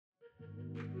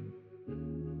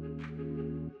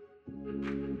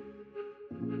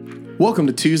Welcome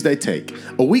to Tuesday Take,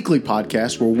 a weekly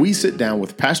podcast where we sit down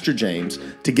with Pastor James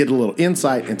to get a little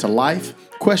insight into life,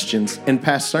 questions, and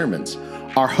past sermons.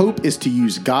 Our hope is to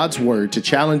use God's Word to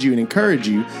challenge you and encourage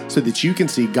you so that you can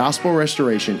see gospel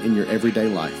restoration in your everyday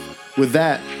life. With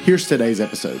that, here's today's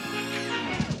episode.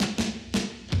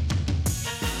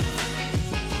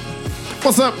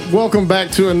 What's up? Welcome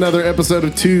back to another episode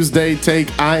of Tuesday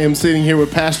Take. I am sitting here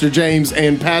with Pastor James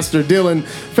and Pastor Dylan.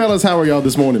 Fellas, how are y'all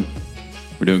this morning?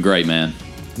 We're doing great, man.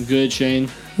 Good, Shane.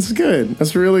 That's good.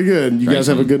 That's really good. You guys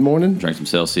have a good morning? Drank some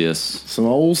Celsius. Some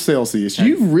old Celsius.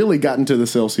 You've really gotten to the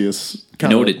Celsius. You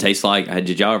know what it tastes like?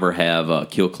 Did y'all ever have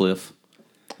Kill Cliff?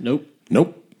 Nope.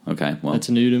 Okay, well.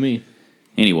 That's new to me.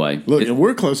 Anyway. Look,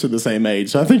 we're close to the same age,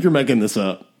 so I think you're making this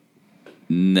up.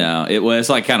 No, it's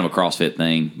like kind of a CrossFit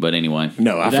thing, but anyway.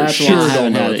 No, I for That's sure why I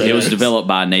don't know haven't what had that It was is. developed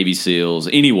by Navy SEALs.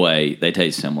 Anyway, they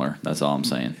taste similar. That's all I'm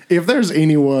saying. If there's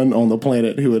anyone on the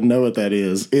planet who would know what that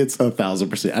is, it's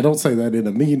 1,000%. I don't say that in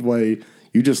a mean way.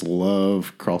 You just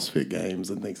love CrossFit games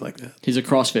and things like that. He's a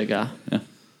CrossFit guy.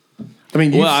 I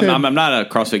mean, you said, I'm not a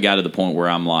CrossFit guy to the point where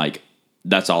I'm like,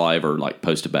 that's all I ever like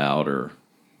post about or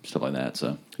stuff like that.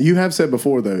 So you have said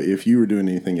before, though, if you were doing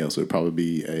anything else, it would probably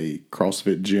be a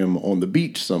CrossFit gym on the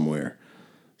beach somewhere.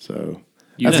 So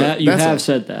You have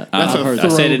said that. That's I've heard I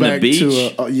that. said in the throwback beach?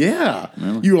 to yeah.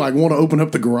 You like want to open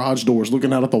up the garage doors,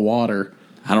 looking out at the water.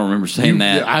 I don't remember saying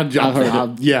that. I've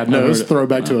heard it. It's a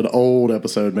throwback to an old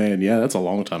episode, man. Yeah, that's a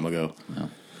long time ago.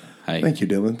 Hey, Thank you,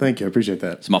 Dylan. Thank you. I appreciate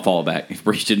that. it's my fallback. If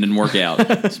preaching didn't work out,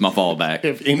 it's my fallback.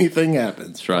 If anything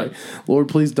happens, That's right. Lord,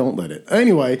 please don't let it.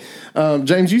 Anyway,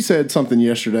 James, you said something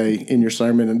yesterday in your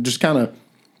sermon, and just kind of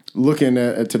looking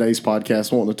at today's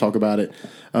podcast, wanting to talk about it.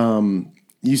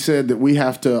 You said that we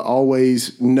have to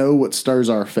always know what stirs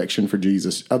our affection for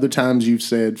Jesus. Other times you've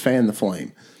said, fan the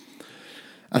flame.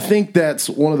 I think that's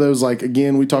one of those, like,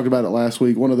 again, we talked about it last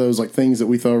week, one of those, like, things that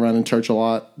we throw around in church a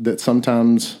lot that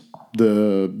sometimes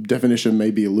the definition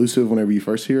may be elusive whenever you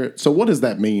first hear it. So what does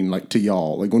that mean, like, to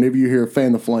y'all? Like, whenever you hear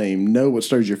fan the flame, know what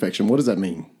stirs your affection, what does that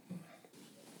mean?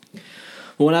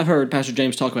 Well, when I've heard Pastor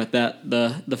James talk about that,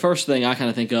 the first thing I kind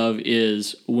of think of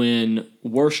is when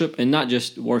worship, and not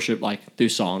just worship like through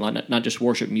song, like not just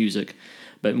worship music,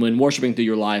 but when worshiping through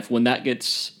your life, when that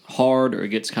gets hard or it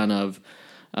gets kind of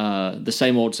the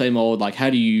same old, like how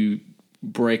do you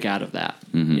break out of that?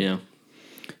 Mm-hmm. You know?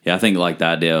 Yeah, I think like the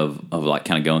idea of like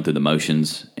kind of going through the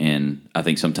motions, and I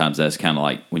think sometimes that's kind of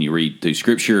like when you read through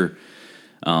Scripture,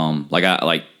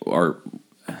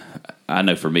 I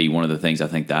know for me, one of the things I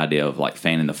think the idea of like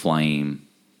fanning the flame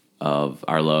of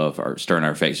our love or stirring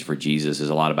our affection for Jesus is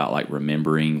a lot about like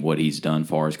remembering what He's done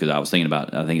for us. Because I was thinking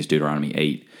about, I think it's Deuteronomy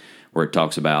 8, where it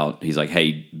talks about, He's like,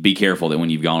 hey, be careful that when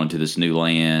you've gone into this new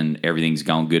land, everything's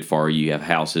gone good for you. You have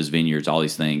houses, vineyards, all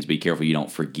these things. Be careful you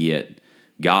don't forget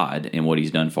God and what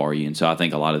He's done for you. And so I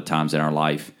think a lot of the times in our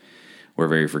life, we're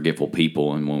very forgetful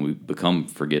people. And when we become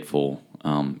forgetful,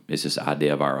 it's this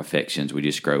idea of our affections. We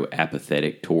just grow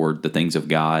apathetic toward the things of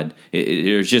God.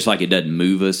 It's just like it doesn't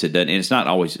move us. It doesn't, and it's not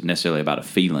always necessarily about a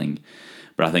feeling,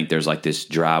 but I think there's like this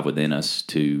drive within us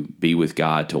to be with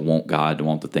God, to want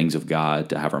the things of God,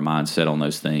 to have our mind set on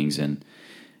those things. And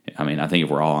I mean, I think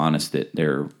if we're all honest, that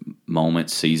there are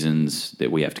moments, seasons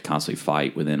that we have to constantly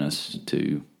fight within us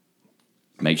to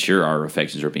make sure our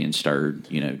affections are being stirred,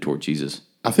 toward Jesus.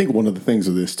 I think one of the things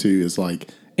of this, too, is like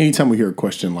anytime we hear a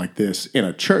question like this in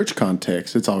a church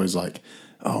context, it's always like,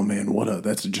 oh, man,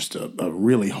 that's just a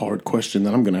really hard question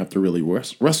that I'm going to have to really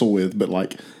wrestle with. But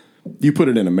like you put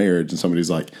it in a marriage and somebody's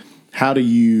like, how do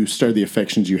you stir the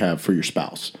affections you have for your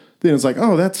spouse? Then it's like,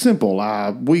 oh, that's simple.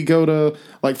 We go to,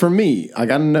 like for me, I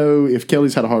got to know if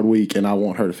Kelly's had a hard week and I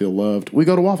want her to feel loved. We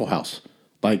go to Waffle House.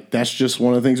 Like that's just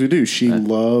one of the things we do. She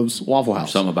loves Waffle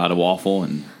House. Something about a waffle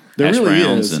and there hash really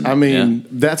browns. is. And, I mean,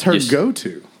 that's her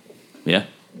go-to. Yeah.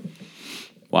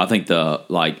 Well, I think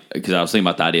because I was thinking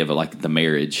about the idea of like the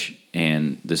marriage,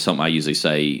 and there's something I usually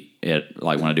say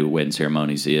like when I do wedding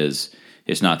ceremonies is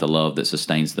it's not the love that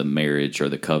sustains the marriage or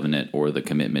the covenant or the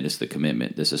commitment. It's the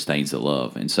commitment that sustains the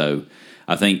love. And so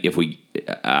I think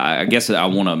I guess I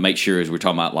want to make sure as we're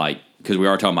talking about like, because we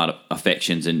are talking about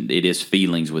affections and it is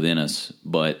feelings within us,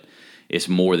 but it's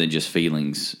more than just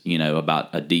feelings, about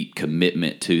a deep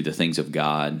commitment to the things of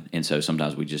God. And so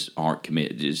sometimes we just aren't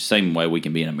committed. It's the same way we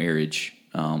can be in a marriage,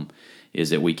 is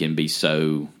that we can be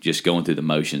so just going through the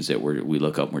motions that we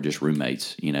look up and we're just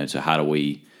roommates, So how do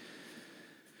we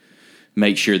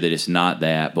make sure that it's not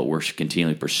that, but we're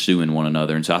continually pursuing one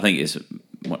another? And so I think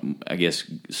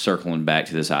circling back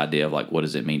to this idea of like, what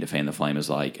does it mean to fan the flame is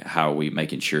like, how are we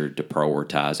making sure to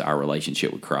prioritize our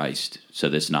relationship with Christ so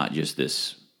that's not just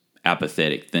this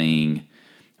apathetic thing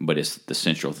but it's the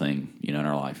central thing, in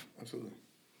our life. Absolutely.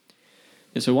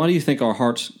 And so why do you think our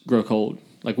hearts grow cold?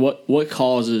 Like what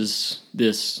causes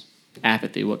this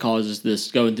apathy? What causes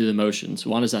this going through the motions?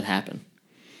 Why does that happen?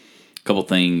 A couple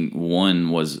things. One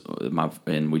was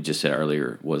and we just said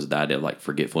earlier, was the idea of like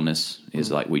forgetfulness.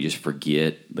 Is like we just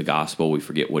forget the gospel. We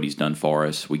forget what he's done for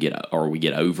us. We get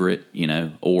over it,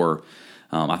 or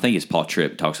I think it's Paul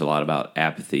Tripp talks a lot about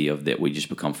apathy, of that we just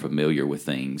become familiar with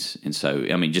things. And so,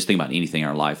 just think about anything in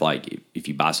our life. Like if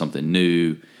you buy something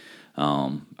new,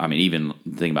 even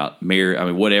think about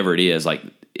marriage, whatever it is, like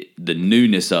the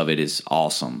newness of it is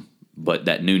awesome, but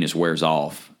that newness wears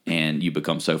off and you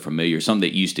become so familiar. Something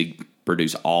that used to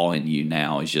produce awe in you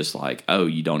now is just like, oh,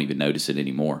 you don't even notice it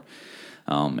anymore.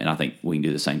 And I think we can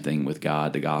do the same thing with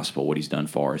God, the gospel. What he's done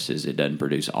for us is it doesn't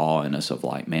produce awe in us of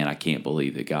like, man, I can't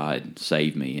believe that God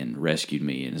saved me and rescued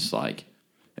me. And it's like,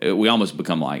 we almost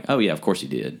become like, oh yeah, of course he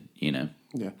did, Yeah.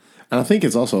 And I think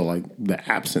it's also like the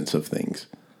absence of things.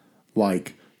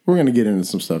 Like, we're going to get into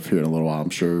some stuff here in a little while, I'm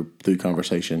sure, through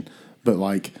conversation. But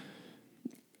like,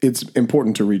 it's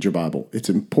important to read your Bible. It's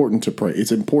important to pray.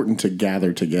 It's important to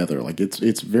gather together. Like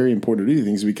it's very important to do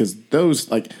things, because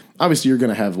those, like, obviously you're going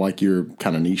to have like your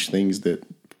kind of niche things that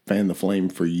fan the flame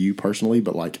for you personally,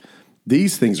 but like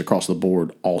these things across the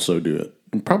board also do it,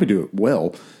 and probably do it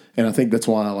well. And I think that's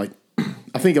why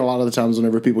I think a lot of the times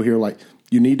whenever people hear like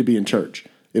you need to be in church,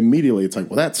 immediately it's like,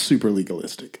 well, that's super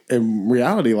legalistic. In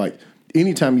reality, like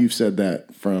anytime you've said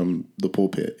that from the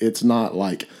pulpit, it's not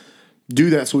like, do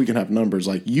that so we can have numbers.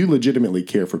 Like, you legitimately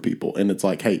care for people. And it's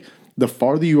like, hey, the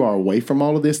farther you are away from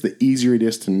all of this, the easier it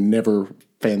is to never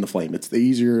fan the flame. It's the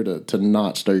easier to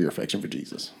not stir your affection for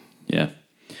Jesus. Yeah.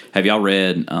 Have y'all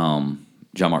read John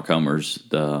Mark Comer's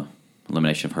The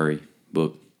Elimination of Hurry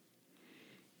book?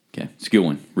 Okay. It's a good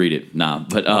one. Read it.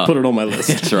 But put it on my list.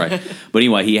 That's right. But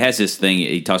anyway, he has this thing.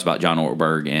 He talks about John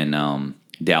Ortberg and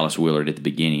Dallas Willard at the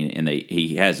beginning, and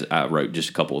I wrote just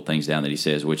a couple of things down that he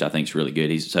says, which I think is really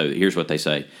good. So here's what they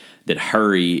say: that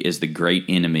hurry is the great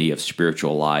enemy of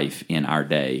spiritual life in our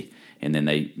day. And then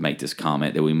they make this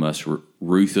comment that we must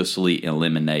ruthlessly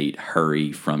eliminate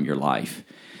hurry from your life.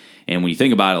 And when you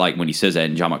think about it, like when he says that,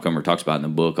 and John Mark Comer talks about it in the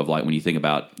book, of like when you think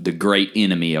about the great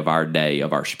enemy of our day,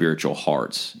 of our spiritual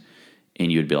hearts,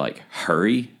 and you'd be like,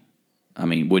 hurry?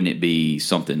 Wouldn't it be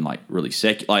something like really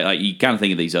secular? Like you kind of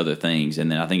think of these other things,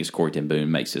 and then I think it's Corrie ten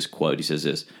Boom makes this quote. He says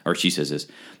this, or she says this,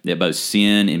 that both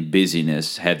sin and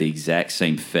busyness have the exact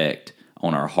same effect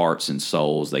on our hearts and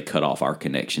souls. They cut off our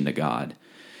connection to God.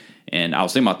 And I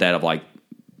was thinking about that, of like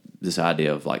this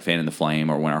idea of like fanning the flame,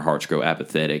 or when our hearts grow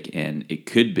apathetic. And it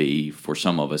could be for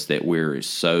some of us that we're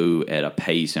so at a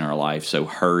pace in our life, so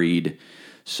hurried,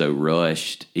 so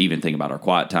rushed. Even think about our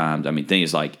quiet times.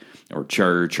 Things like, or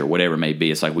church or whatever it may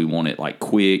be, it's like we want it like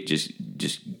quick, just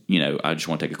I just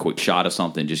want to take a quick shot of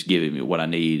something, just give me what I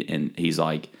need. And he's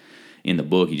like, in the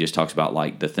book, he just talks about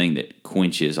like the thing that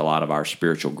quenches a lot of our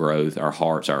spiritual growth, our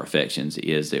hearts, our affections,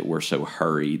 is that we're so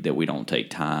hurried that we don't take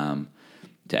time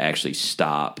to actually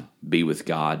stop, be with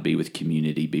God, be with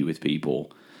community, be with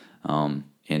people.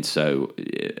 And so,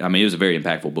 it was a very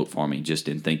impactful book for me, just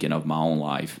in thinking of my own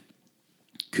life.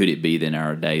 Could it be that in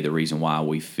our day, the reason why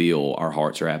we feel our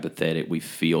hearts are apathetic, we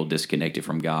feel disconnected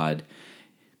from God,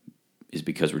 is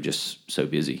because we're just so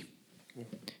busy?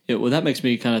 Yeah, well, that makes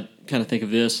me kind of think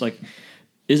of this. Like,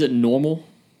 is it normal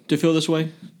to feel this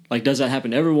way? Like, does that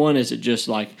happen to everyone? Is it just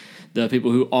like the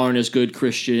people who aren't as good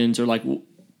Christians, or like,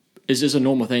 is this a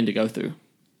normal thing to go through?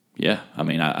 Yeah,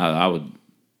 I would.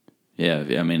 Yeah,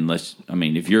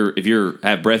 if you're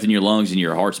have breath in your lungs and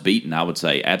your heart's beating, I would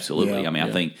say absolutely. Yeah,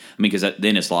 I think because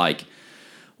then it's like,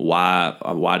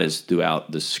 why does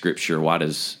throughout the Scripture, why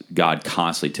does God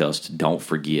constantly tell us to don't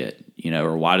forget,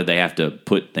 or why do they have to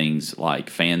put things like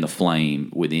fan the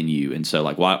flame within you? And so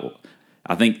like, why?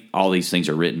 I think all these things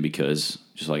are written because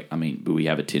just like, we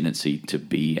have a tendency to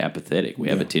be apathetic. We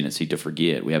have a tendency to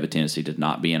forget. We have a tendency to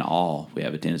not be in awe. We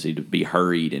have a tendency to be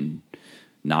hurried and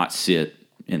not sit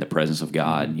in the presence of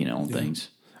God, on things.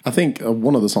 I think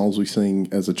one of the songs we sing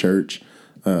as a church,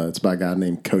 it's by a guy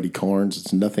named Cody Carnes.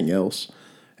 It's Nothing Else.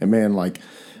 And man, like,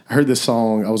 I heard this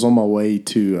song. I was on my way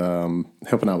to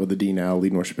helping out with the D Now,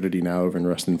 leading worship at a D Now over in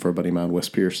Ruston for a buddy of mine, Wes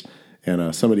Pierce.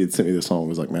 And somebody had sent me this song. It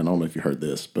was like, man, I don't know if you heard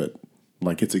this, but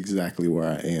like, it's exactly where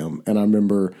I am. And I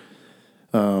remember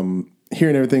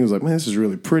hearing everything. I was like, man, this is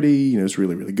really pretty. It's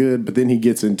really, really good. But then he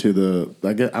gets into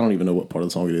I don't even know what part of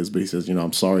the song it is, but he says,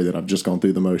 I'm sorry that I've just gone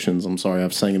through the motions. I'm sorry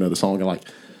I've sang another song. And like,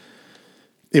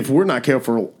 if we're not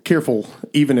careful,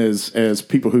 even as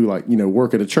people who like,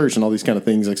 work at a church and all these kind of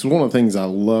things, like, so one of the things I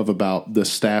love about the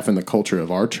staff and the culture of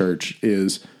our church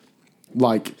is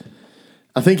like,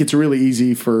 I think it's really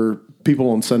easy for people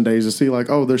on Sundays to see like,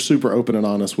 oh, they're super open and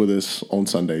honest with us on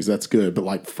Sundays. That's good. But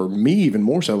like for me, even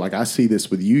more so, like I see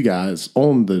this with you guys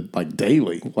on the like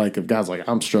daily, like if guys like,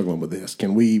 I'm struggling with this.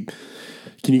 Can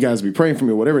you guys be praying for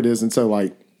me, whatever it is? And so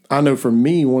like, I know for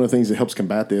me, one of the things that helps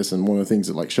combat this and one of the things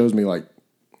that like shows me like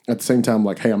at the same time,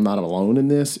 like, hey, I'm not alone in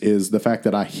this is the fact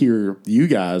that I hear you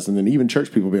guys and then even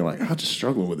church people being like, I'm just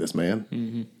struggling with this, man.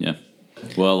 Mm-hmm. Yeah.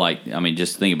 Well, like, I mean,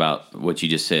 just think about what you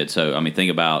just said. So, I mean,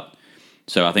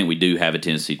 so I think we do have a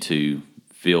tendency to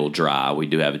feel dry. We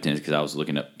do have a tendency, because I was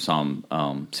looking at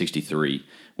Psalm 63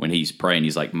 when he's praying,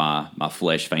 he's like, my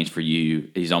flesh faints for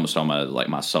you. He's almost talking about like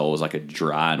my soul is like a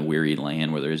dry and weary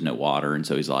land where there is no water. And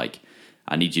so he's like,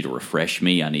 I need you to refresh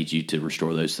me. I need you to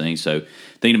restore those things. So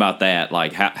thinking about that,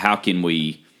 like how can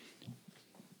we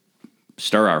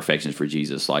stir our affections for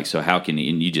Jesus? Like, so how can,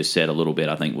 and you just said a little bit,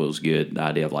 I think was good, the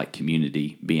idea of like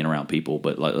community, being around people,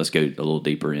 but let's go a little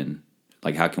deeper in,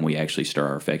 like, how can we actually stir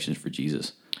our affections for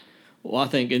Jesus? Well, I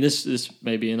think, and this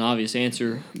may be an obvious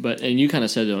answer, and you kind of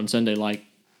said it on Sunday, like,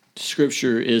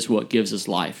 Scripture is what gives us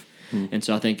life. And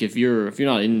so I think if you're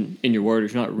not in your Word,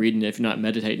 if you're not reading it, if you're not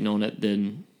meditating on it,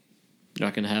 then you're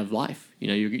not going to have life. You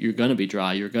know, you're going to be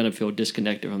dry. You're going to feel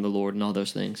disconnected from the Lord and all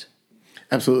those things.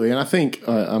 Absolutely. And I think,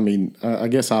 I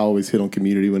guess I always hit on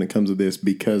community when it comes to this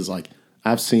because, like,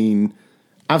 I've seen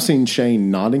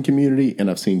Shane not in community and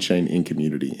I've seen Shane in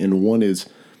community. And one is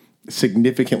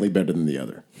significantly better than the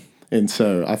other. And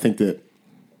so I think that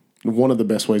one of the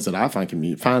best ways that I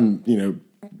find, you know,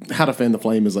 how to fan the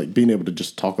flame is like being able to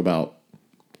just talk about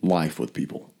life with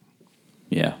people.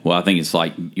 Yeah. Well, I think it's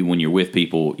like when you're with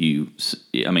people,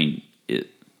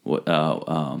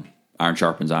 iron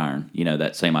sharpens iron, you know,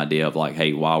 that same idea of like,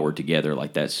 hey, while we're together,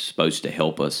 like that's supposed to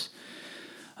help us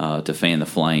to fan the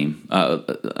flame.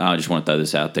 I just want to throw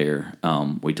this out there.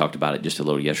 We talked about it just a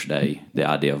little yesterday, the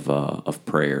idea of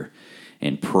prayer,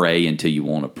 and pray until you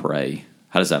want to pray.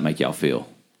 How does that make y'all feel?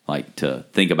 Like to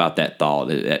think about that thought,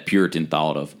 that Puritan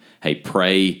thought of, hey,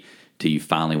 pray till you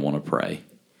finally want to pray.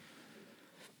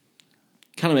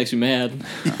 Kind of makes me mad.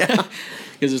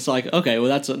 Because it's like, okay, well,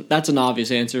 that's an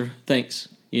obvious answer. Thanks.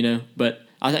 You know, but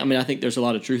I think there's a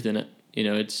lot of truth in it. You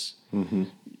know, it's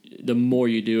the more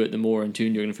you do it, the more in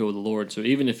tune you're going to feel with the Lord. So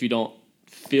even if you don't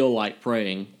feel like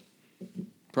praying,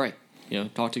 pray. You know,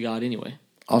 talk to God anyway.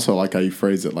 Also, like how you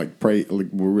phrase it, like pray, like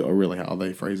really how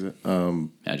they phrase it. I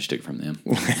just took it from them.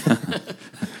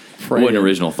 Pray. What an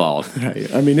original thought. Hey,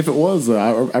 I mean, if it was, I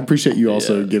appreciate you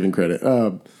also giving credit.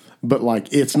 But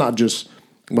like, it's not just,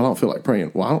 well, I don't feel like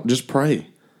praying. Well, I don't just pray.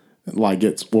 Like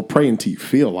pray until you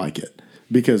feel like it.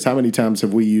 Because how many times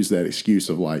have we used that excuse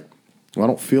of like, well, I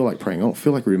don't feel like praying. I don't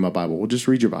feel like reading my Bible. Well, just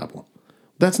read your Bible.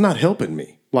 That's not helping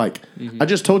me. Like, I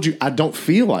just told you I don't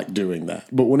feel like doing that.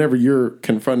 But whenever you're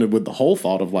confronted with the whole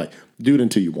thought of like, do it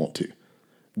until you want to,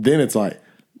 then it's like,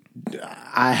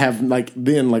 I have like,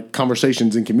 then like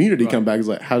conversations in community come back. It's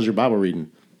like, how's your Bible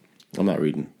reading? I'm not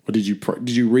reading. What did you pray?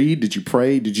 Did you read? Did you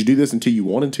pray? Did you do this until you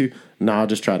wanted to? No, I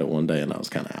just tried it one day and I was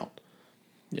kind of out.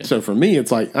 Yeah. So for me,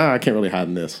 it's like, I can't really hide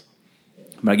in this.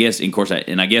 But I guess, of course,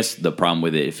 I guess the problem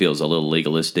with it feels a little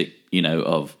legalistic, you know,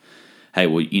 of, hey,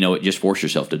 well, you know what, just force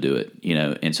yourself to do it, you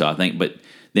know. And so I think, but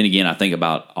then again, I think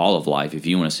about all of life. If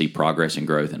you want to see progress and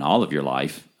growth in all of your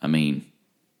life, I mean,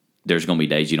 there's going to be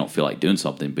days you don't feel like doing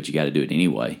something, but you got to do it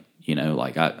anyway. You know,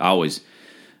 like I always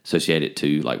associate it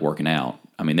to like working out.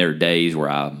 I mean, there are days where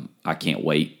I can't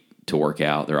wait to work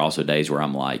out. There are also days where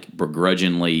I'm like,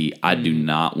 begrudgingly, I do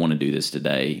not want to do this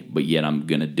today, but yet I'm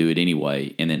going to do it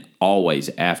anyway. And then always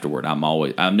afterward,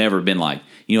 I've never been like,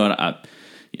 you know what,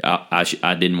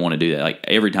 I didn't want to do that. Like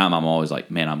every time I'm always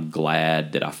like, man, I'm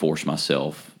glad that I forced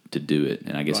myself to do it.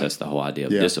 And I guess that's the whole idea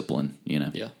of discipline, you know?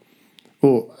 Yeah.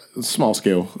 Well, small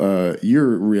scale,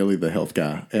 you're really the health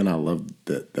guy, and I love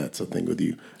that that's a thing with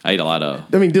you. I ate a lot of...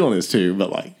 I mean, Dylan is too,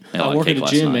 but like... I work at the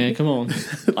gym, man. Come on.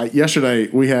 Like yesterday,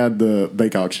 we had the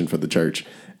bake auction for the church,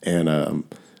 and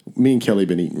me and Kelly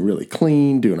been eating really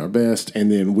clean, doing our best,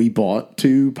 and then we bought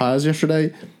 2 pies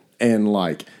yesterday, and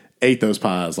like ate those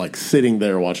pies, like sitting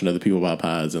there watching other people buy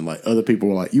pies, and like other people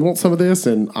were like, you want some of this?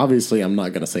 And obviously I'm not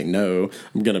going to say no.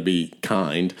 I'm going to be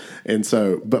kind. And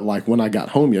so, but like when I got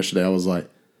home yesterday, I was like,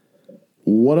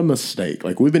 what a mistake.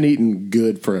 Like we've been eating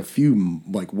good for a few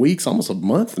like weeks, almost a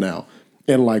month now.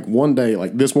 And like one day,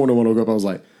 like this morning when I woke up, I was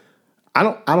like, I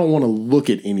don't want to look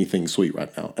at anything sweet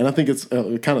right now. And I think it's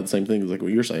kind of the same thing as like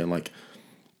what you're saying. Like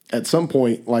at some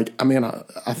point, like, I mean,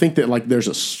 I think that like there's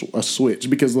a switch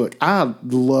because look, I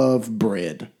love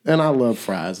bread and I love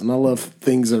fries and I love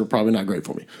things that are probably not great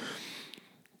for me.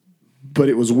 But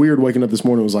it was weird waking up this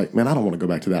morning. It was like, man, I don't want to go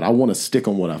back to that. I want to stick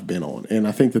on what I've been on. And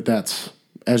I think that that's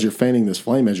as you're fanning this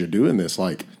flame, as you're doing this,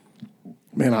 like,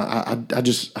 man,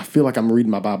 I feel like I'm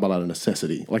reading my Bible out of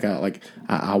necessity.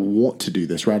 I want to do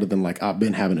this rather than like I've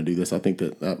been having to do this. I think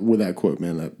that with that quote,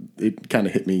 man, it kind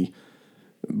of hit me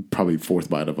probably fourth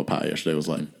bite of a pie yesterday. It was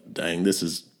like, dang, this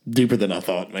is deeper than I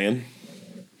thought, man.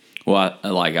 Well,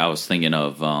 I was thinking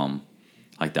of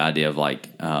like the idea of like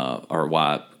or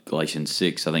why Galatians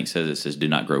 6 I think says do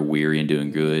not grow weary in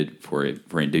doing good, for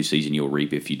in due season you'll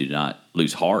reap if you do not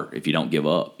lose heart, if you don't give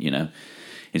up, you know.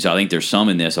 And so I think there's some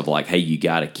in this of like, hey, you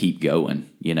got to keep going,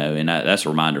 you know. And that's a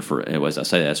reminder for, as I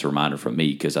say, that's a reminder for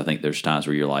me, because I think there's times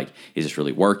where you're like, is this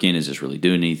really working? Is this really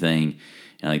doing anything?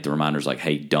 And I think the reminder is like,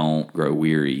 hey, don't grow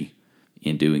weary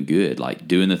in doing good, like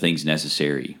doing the things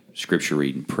necessary, scripture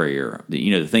reading, prayer,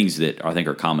 the things that I think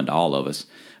are common to all of us.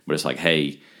 But it's like,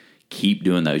 hey, keep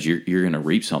doing those. You're going to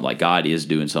reap something. Like God is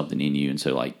doing something in you, and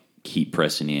so like keep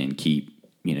pressing in, keep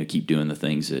doing the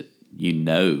things that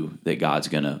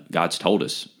that God's told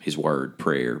us, His Word,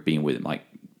 prayer, being with Him, like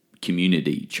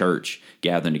community, church,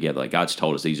 gathering together. Like God's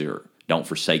told us don't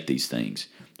forsake these things,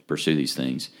 pursue these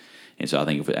things. And so I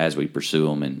think as we pursue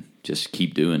them and just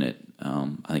keep doing it, I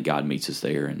think God meets us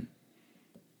there, and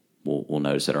we'll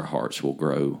notice that our hearts will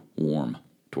grow warm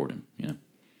toward Him. You know.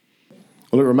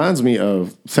 Well, it reminds me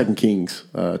of 2 Kings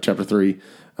chapter 3.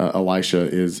 Elisha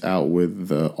is out with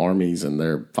the armies, and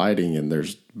they're fighting, and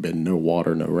there's been no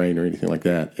water, no rain, or anything like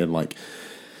that. And like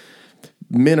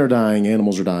men are dying,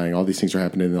 animals are dying, all these things are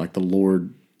happening. And like the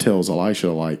Lord tells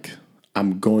Elisha, like,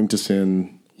 I'm going to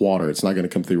send water. It's not going to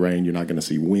come through rain. You're not going to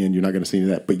see wind. You're not going to see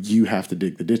any of that, but you have to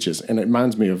dig the ditches. And it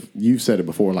reminds me of, you've said it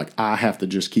before, like I have to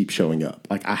just keep showing up.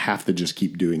 Like I have to just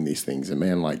keep doing these things. And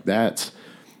man, like that's,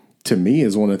 to me,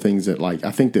 is one of the things that like,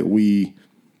 I think that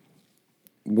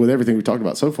with everything we talked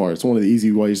about so far, it's one of the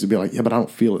easy ways to be like, yeah, but I don't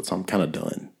feel it, so I'm kind of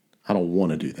done. I don't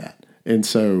want to do that. And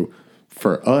so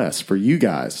for us, for you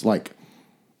guys, like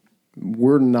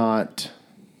we're not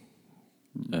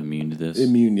immune to this.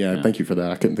 Yeah. Thank you for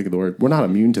that. I couldn't think of the word. We're not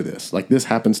immune to this. Like this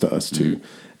happens to us too. Mm-hmm.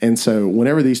 And so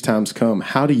whenever these times come,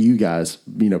 how do you guys,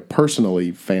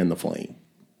 personally fan the flame?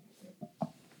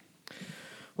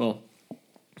 Well,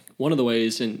 one of the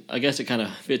ways, and I guess it kind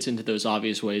of fits into those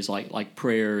obvious ways like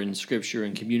prayer and scripture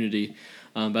and community,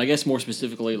 but I guess more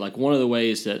specifically, like one of the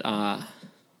ways that I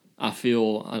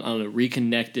feel, I don't know,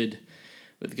 reconnected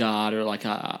with God, or like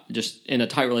I just in a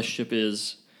tight relationship,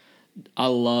 is I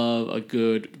love a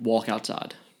good walk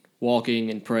outside, walking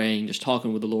and praying, just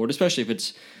talking with the Lord, especially if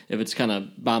it's kind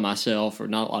of by myself or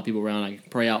not a lot of people around. I can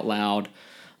pray out loud.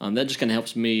 That just kind of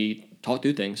helps me talk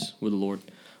through things with the Lord,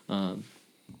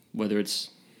 whether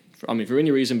it's for any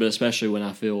reason, but especially when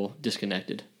I feel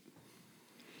disconnected.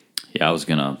 Yeah, I'll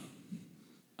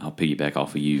piggyback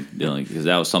off of you, Dylan, because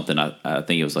that was something I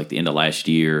think it was like the end of last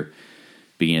year,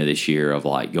 beginning of this year, of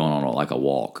like going on like a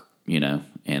walk,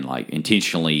 and like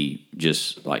intentionally,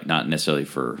 just like not necessarily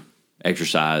for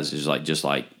exercise, is like just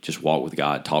walk with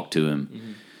God, talk to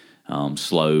Him, mm-hmm.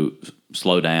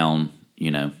 slow down,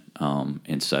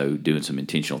 and so doing some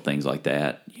intentional things like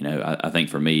that. I think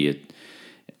for me,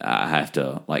 I have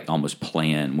to like almost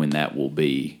plan when that will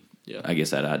be. Yeah. I guess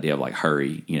that idea of like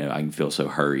hurry, I can feel so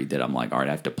hurried that I'm like, all right,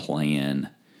 I have to plan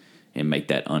and make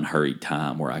that unhurried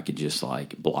time where I could just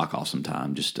like block off some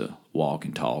time just to walk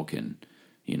and talk and,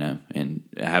 and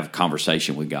have a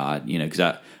conversation with God, because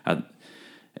I think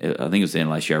it was the end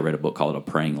of last year I read a book called A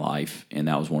Praying Life, and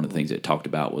that was one of the things it talked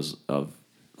about was of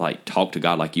like talk to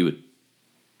God like you would,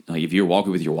 like if you're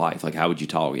walking with your wife, like how would you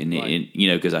talk? And, right. And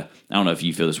because I don't know if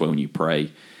you feel this way when you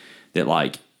pray, that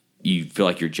like you feel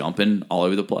like you're jumping all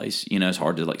over the place. It's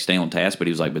hard to like stay on task. But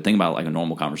he was like, but think about like a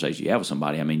normal conversation you have with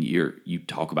somebody. I mean, you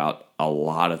talk about a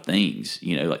lot of things.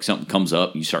 Like something comes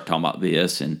up, and you start talking about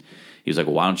this, and he was like,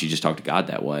 well, why don't you just talk to God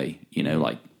that way?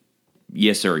 Like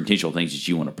yes, there are intentional things that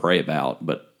you want to pray about,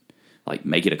 but like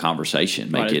make it a conversation.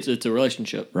 It's a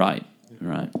relationship. Right.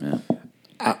 Yeah.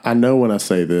 I know when I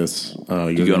say this,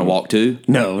 you going to walk too?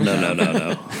 No.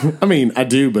 I mean, I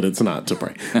do, but it's not to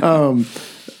pray.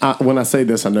 When I say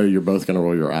this, I know you're both going to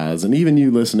roll your eyes, and even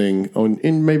you listening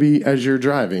and maybe as you're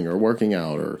driving or working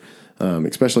out, or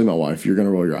especially my wife, you're going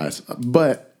to roll your eyes.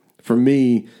 But for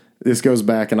me, this goes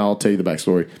back, and I'll tell you the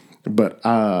backstory. But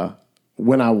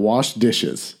when I wash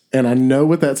dishes, and I know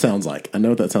what that sounds like.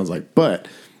 But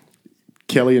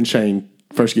Kelly and Shane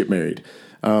first get married.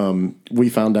 We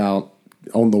found out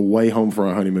on the way home from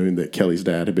our honeymoon that Kelly's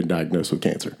dad had been diagnosed with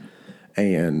cancer,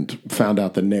 and found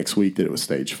out the next week that it was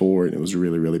stage 4, and it was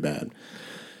really, really bad.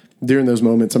 During those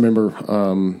moments, I remember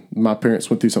my parents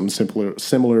went through something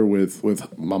similar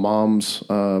with my mom's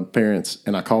parents,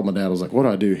 and I called my dad. I was like, what do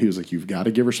I do? He was like, you've got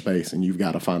to give her space, and you've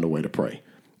got to find a way to pray.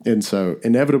 And so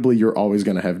inevitably you're always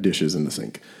going to have dishes in the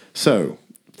sink. So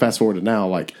fast forward to now,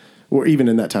 like, or even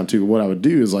in that time too, what I would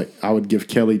do is like, I would give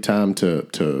Kelly time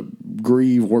to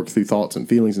grieve, work through thoughts and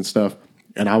feelings and stuff.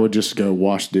 And I would just go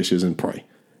wash dishes and pray.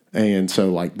 And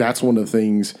so like, that's one of the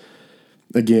things.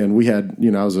 Again, we had,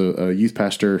 I was a youth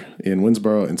pastor in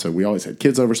Winsboro, and so we always had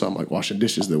kids over, so I'm like washing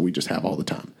dishes that we just have all the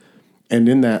time. And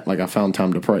in that, like, I found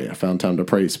time to pray. I found time to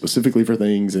pray specifically for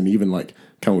things, and even like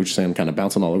kind of what you're saying, kind of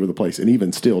bouncing all over the place. And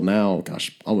even still now,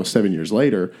 gosh, almost 7 years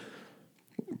later,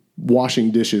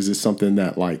 washing dishes is something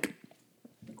that like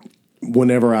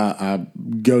whenever I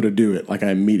go to do it, like I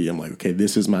immediately, I'm like, okay,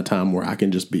 this is my time where I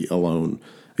can just be alone.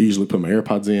 I usually put my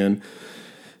AirPods in,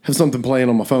 have something playing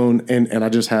on my phone, and I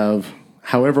just have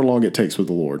however long it takes with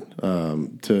the Lord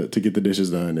to get the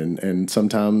dishes done. And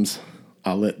sometimes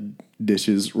I let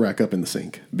dishes rack up in the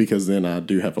sink because then I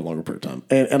do have a longer prayer time.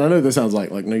 And I know this sounds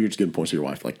like no, you're just getting points to your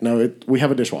wife. Like, no, we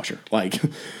have a dishwasher. Like,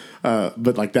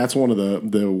 but like that's one of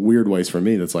the weird ways for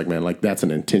me that's like, man, like that's an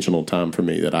intentional time for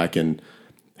me that I can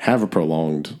have a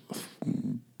prolonged,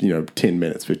 10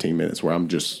 minutes, 15 minutes where I'm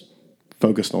just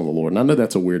focused on the Lord. And I know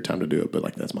that's a weird time to do it, but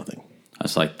like that's my thing.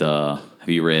 That's like have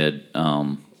you read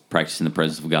Practicing the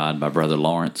Presence of God by Brother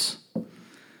Lawrence?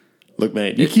 Look,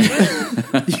 man, you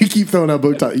keep throwing out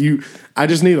book titles. I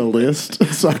just need a list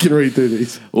so I can read through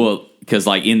these. Well, because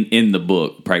like in the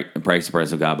book, Practice the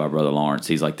Presence of God by Brother Lawrence,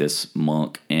 he's like this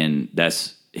monk, and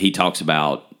he talks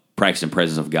about practicing the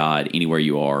presence of God anywhere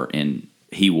you are. And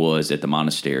he was at the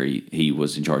monastery; he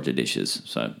was in charge of dishes.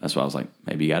 So that's why I was like,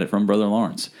 maybe you got it from Brother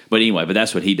Lawrence. But anyway,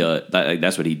 that's what he does.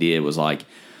 That's what he did. Was like,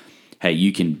 hey,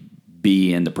 you can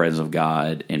be in the presence of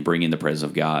God and bring in the presence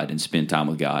of God and spend time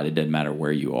with God. It doesn't matter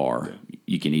where you are. Yeah.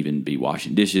 You can even be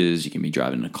washing dishes. You can be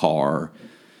driving in a car.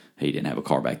 He didn't have a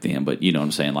car back then, but you know what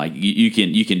I'm saying? Like you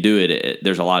can do it.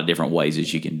 There's a lot of different ways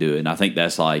that you can do it. And I think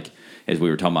that's like, as we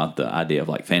were talking about the idea of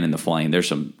like fanning the flame, there's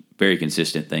some very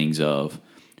consistent things of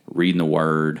reading the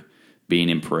word, being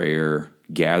in prayer,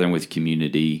 gathering with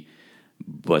community.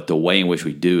 But the way in which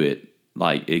we do it,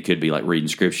 like it could be like reading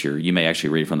scripture. You may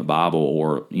actually read it from the Bible,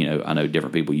 or I know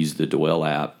different people use the Dwell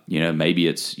app. Maybe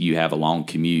it's you have a long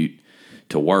commute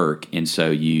to work, and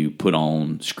so you put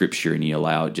on scripture and you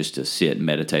allow it just to sit and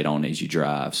meditate on it as you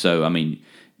drive. So I mean,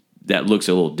 that looks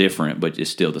a little different, but it's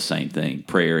still the same thing.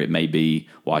 Prayer, it may be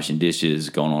washing dishes,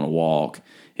 going on a walk.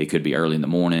 It could be early in the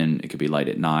morning. It could be late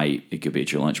at night. It could be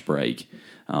at your lunch break.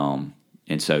 And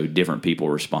so different people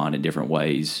respond in different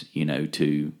ways,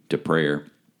 to prayer.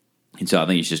 And so I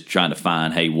think it's just trying to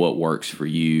find, hey, what works for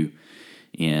you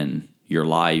in your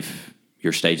life,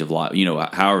 your stage of life,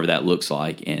 however that looks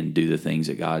like, and do the things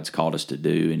that God's called us to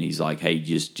do. And he's like, hey,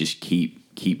 just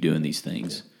keep doing these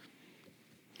things.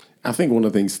 I think one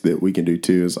of the things that we can do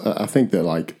too is I think that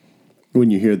like when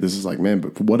you hear this is like, man,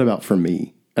 but what about for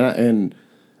me? And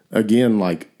again,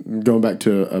 like going back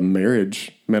to a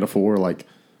marriage metaphor, like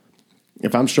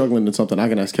if I'm struggling in something, I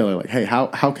can ask Kelly, like, hey, how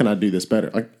can I do this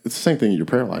better? Like, it's the same thing in your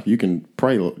prayer life. You can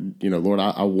pray, Lord,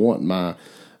 I want my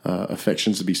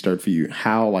affections to be stirred for you.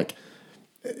 How, like,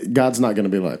 God's not going to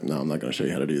be like, no, I'm not going to show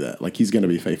you how to do that. Like, he's going to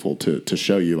be faithful to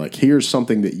show you, like, here's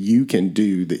something that you can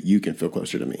do that you can feel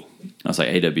closer to me. I'll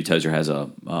say A.W. Tozer has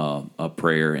a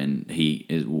prayer, and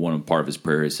part of his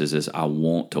prayer says this, I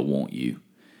want to want you.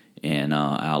 And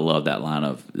I love that line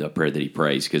of the prayer that he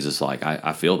prays, because it's like,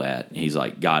 I feel that. He's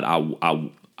like, God,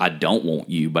 I don't want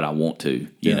you, but I want to,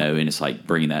 you know, and it's like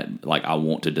bringing that, like, I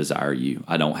want to desire you.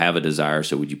 I don't have a desire,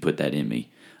 so would you put that in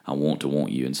me? I want to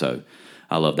want you. And so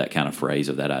I love that kind of phrase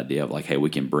of that idea of like, hey, we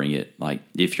can bring it, like,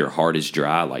 if your heart is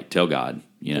dry, like, tell God,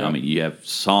 I mean, you have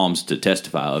Psalms to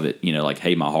testify of it, like,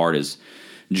 hey, my heart is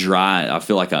dry. I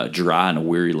feel like a dry and a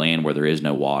weary land where there is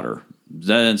no water. That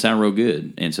doesn't sound real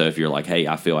good. And so if you're like, hey,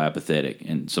 I feel apathetic,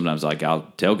 and sometimes like I'll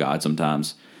tell God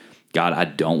sometimes, God, I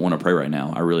don't want to pray right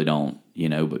now. I really don't,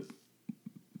 but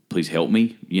please help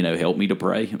me, help me to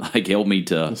pray. Like, help me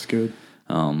to That's good.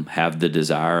 Have the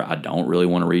desire. I don't really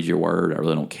want to read your word. I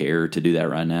really don't care to do that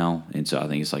right now. And so I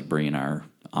think it's like bringing our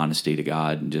honesty to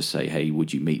God and just say, hey,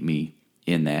 would you meet me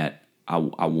in that? I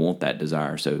want that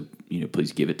desire. So,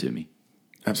 please give it to me.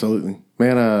 Absolutely,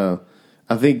 man.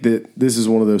 I think that this is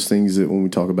one of those things that when we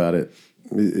talk about it,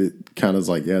 it kind of is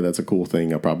like, yeah, that's a cool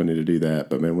thing. I probably need to do that.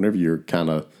 But man, whenever you're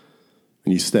when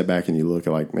you step back and you look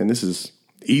at like, man, this is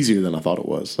easier than I thought it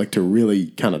was. Like to really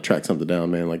kind of track something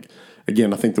down, man. Like,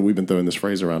 again, I think that we've been throwing this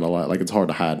phrase around a lot. Like it's hard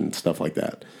to hide and stuff like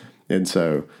that. And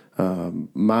so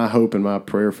my hope and my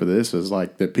prayer for this is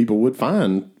like that people would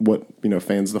find what,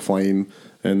 fans the flame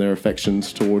and their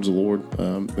affections towards the Lord.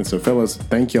 And so, fellas,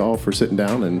 thank you all for sitting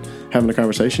down and having a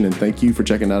conversation. And thank you for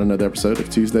checking out another episode of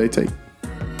Tuesday Take.